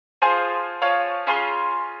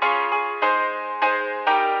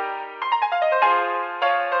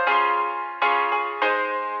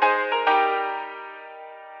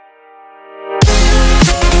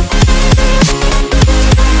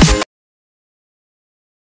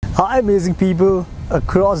Hi amazing people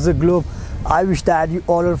across the globe. I wish that you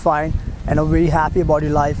all are fine and are very happy about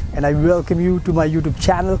your life, and I welcome you to my YouTube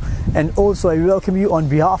channel, and also I welcome you on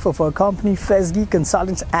behalf of our company FESGI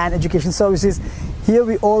Consultants and Education Services. Here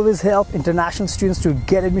we always help international students to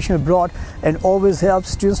get admission abroad and always help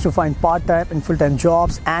students to find part-time and full-time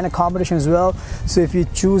jobs and accommodation as well. So if you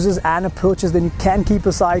chooses and approaches, then you can keep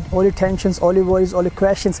aside all your tensions, all your worries, all your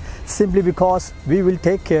questions, simply because we will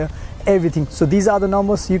take care everything. So these are the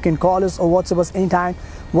numbers. You can call us or WhatsApp us anytime.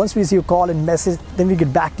 Once we see your call and message, then we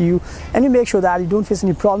get back to you, and we make sure that you don't face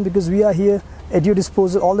any problem, because we are here at your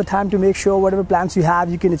disposal all the time to make sure whatever plans you have,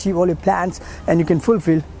 you can achieve all your plans and you can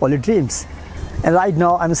fulfill all your dreams. And right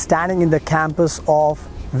now I'm standing in the campus of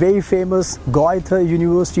very famous Goethe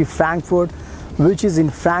University Frankfurt, which is in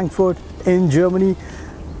Frankfurt in Germany.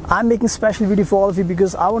 I'm making a special video for all of you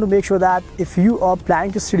because I want to make sure that if you are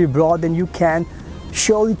planning to study abroad, then you can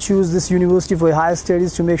surely choose this university for your higher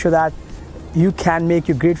studies, to make sure that you can make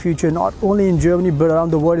your great future not only in Germany but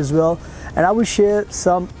around the world as well. And I will share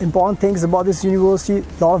some important things about this university,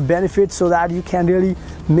 a lot of benefits, so that you can really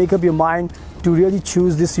make up your mind to really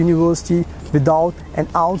choose this university without an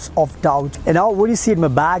ounce of doubt. And now what you see in my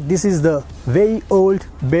back, this is the very old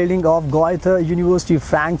building of Goethe University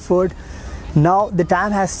Frankfurt. Now the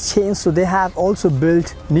time has changed, so they have also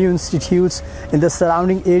built new institutes in the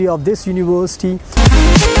surrounding area of this university.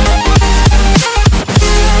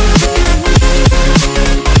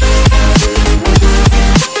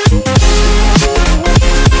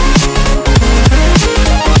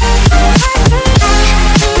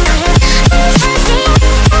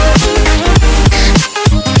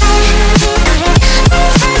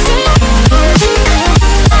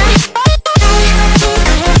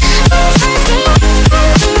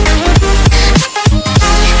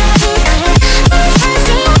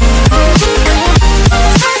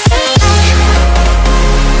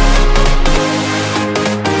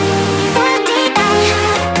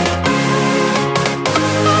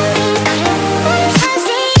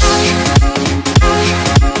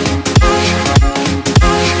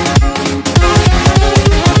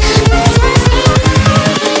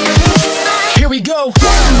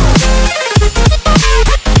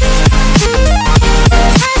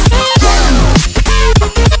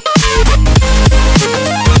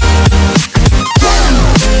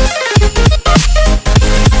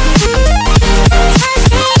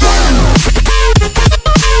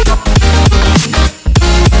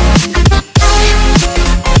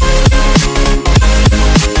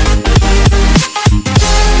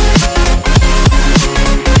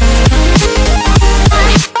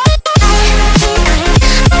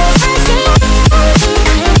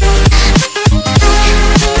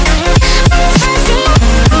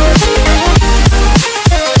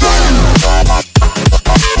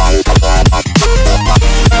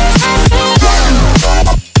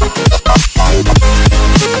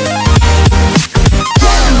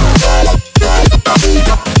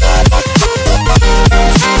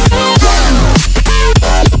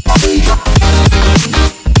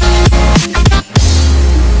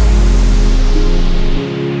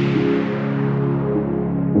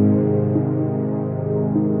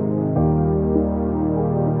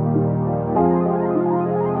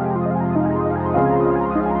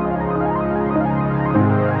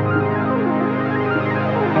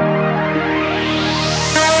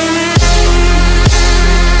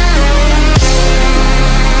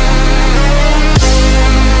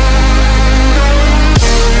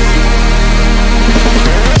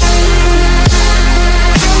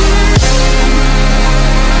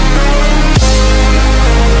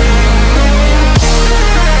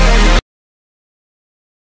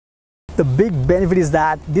 The big benefit is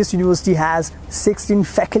that this university has 16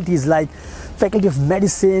 faculties, like Faculty of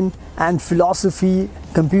Medicine and Philosophy,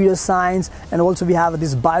 Computer Science, and also we have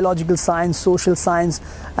this Biological Science, Social Science,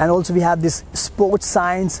 and also we have this Sports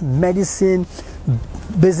Science, Medicine,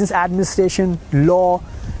 Business Administration, Law,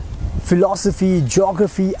 Philosophy,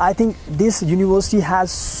 Geography. I think this university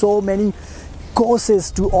has so many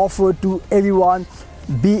courses to offer to everyone,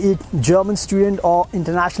 be it German student or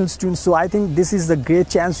international students. So I think this is the great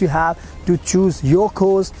chance you have to choose your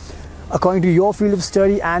course according to your field of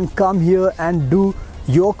study and come here and do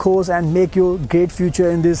your course and make your great future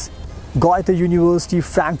in this Goethe University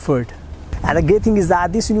Frankfurt. And the great thing is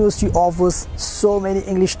that this university offers so many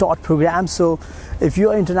English taught programs. So if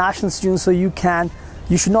you're an international student, so you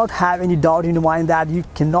should not have any doubt in your mind that you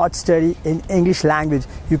cannot study in English language.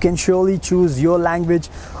 You can surely choose your language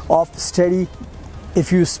of study.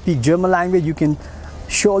 If you speak German language, you can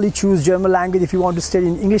surely choose German language. If you want to study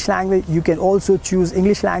in English language, you can also choose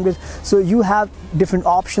English language. So you have different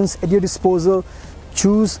options at your disposal.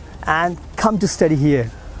 Choose and come to study here.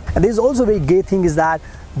 And there's also a very great thing is that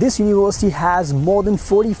this university has more than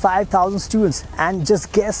 45,000 students, and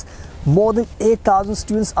just guess, more than 8,000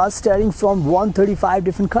 students are studying from 135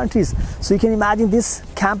 different countries. So you can imagine this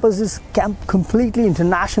campus is completely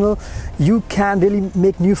international. You can really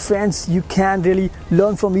make new friends, you can really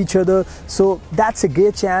learn from each other. So that's a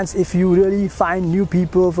great chance. If you really find new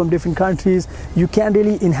people from different countries, you can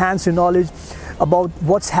really enhance your knowledge about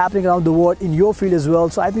what's happening around the world in your field as well.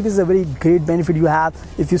 So I think this is a very great benefit you have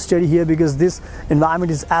if you study here, because this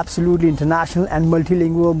environment is absolutely international and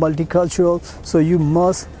multilingual, multicultural. So you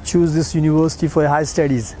must choose this university for your higher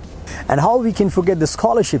studies. And how we can forget the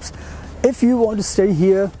scholarships? If you want to study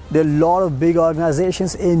here, there are a lot of big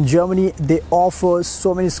organizations in Germany. They offer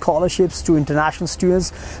so many scholarships to international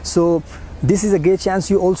students. So this is a great chance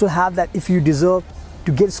you also have, that if you deserve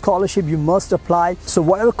to get scholarship, you must apply. So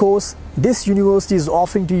whatever course this university is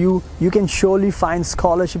offering to you, you can surely find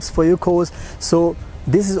scholarships for your course. So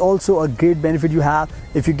this is also a great benefit you have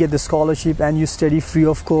if you get the scholarship and you study free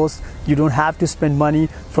of course. You don't have to spend money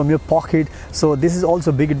from your pocket. So this is also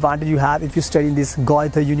a big advantage you have if you study in this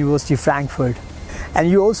Goethe University Frankfurt. And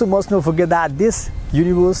you also must not forget that this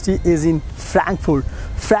university is in Frankfurt.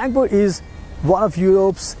 Frankfurt is one of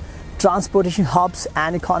Europe's transportation hubs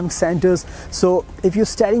and economic centers. So if you're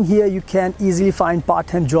studying here, you can easily find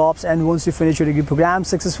part-time jobs, and once you finish your degree program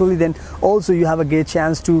successfully, then also you have a great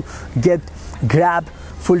chance to grab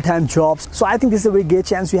full-time jobs. So I think this is a very great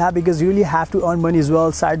chance you have, because you really have to earn money as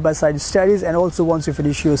well side by side studies, and also once you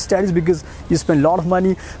finish your studies, because you spend a lot of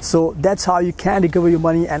money. So that's how you can recover your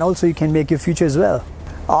money, and also you can make your future as well.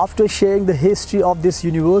 After sharing the history of this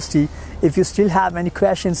university, if you still have any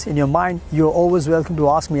questions in your mind, you're always welcome to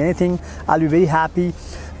ask me anything. I'll be very happy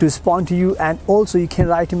to respond to you, and also you can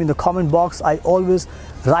write to me in the comment box. I always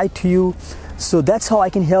write to you. So that's how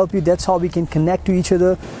I can help you, that's how we can connect to each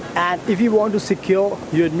other. And if you want to secure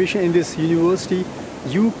your admission in this university,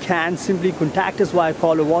 you can simply contact us via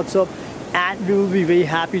call or WhatsApp, and we will be very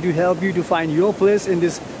happy to help you to find your place in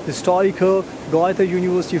this historical Goethe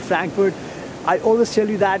University Frankfurt. I always tell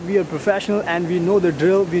you that we are professional and we know the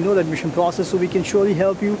drill, we know the admission process, so we can surely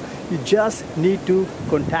help you. You just need to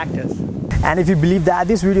contact us. And if you believe that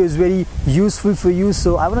this video is very useful for you,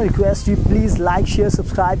 so I want to request you, please like, share,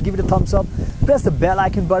 subscribe, give it a thumbs up, press the bell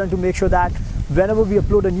icon button to make sure that whenever we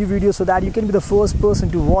upload a new video, so that you can be the first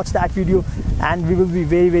person to watch that video, and we will be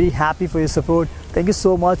very, very happy for your support. Thank you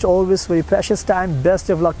so much always for your precious time.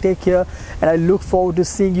 Best of luck, take care, and I look forward to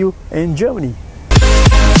seeing you in Germany.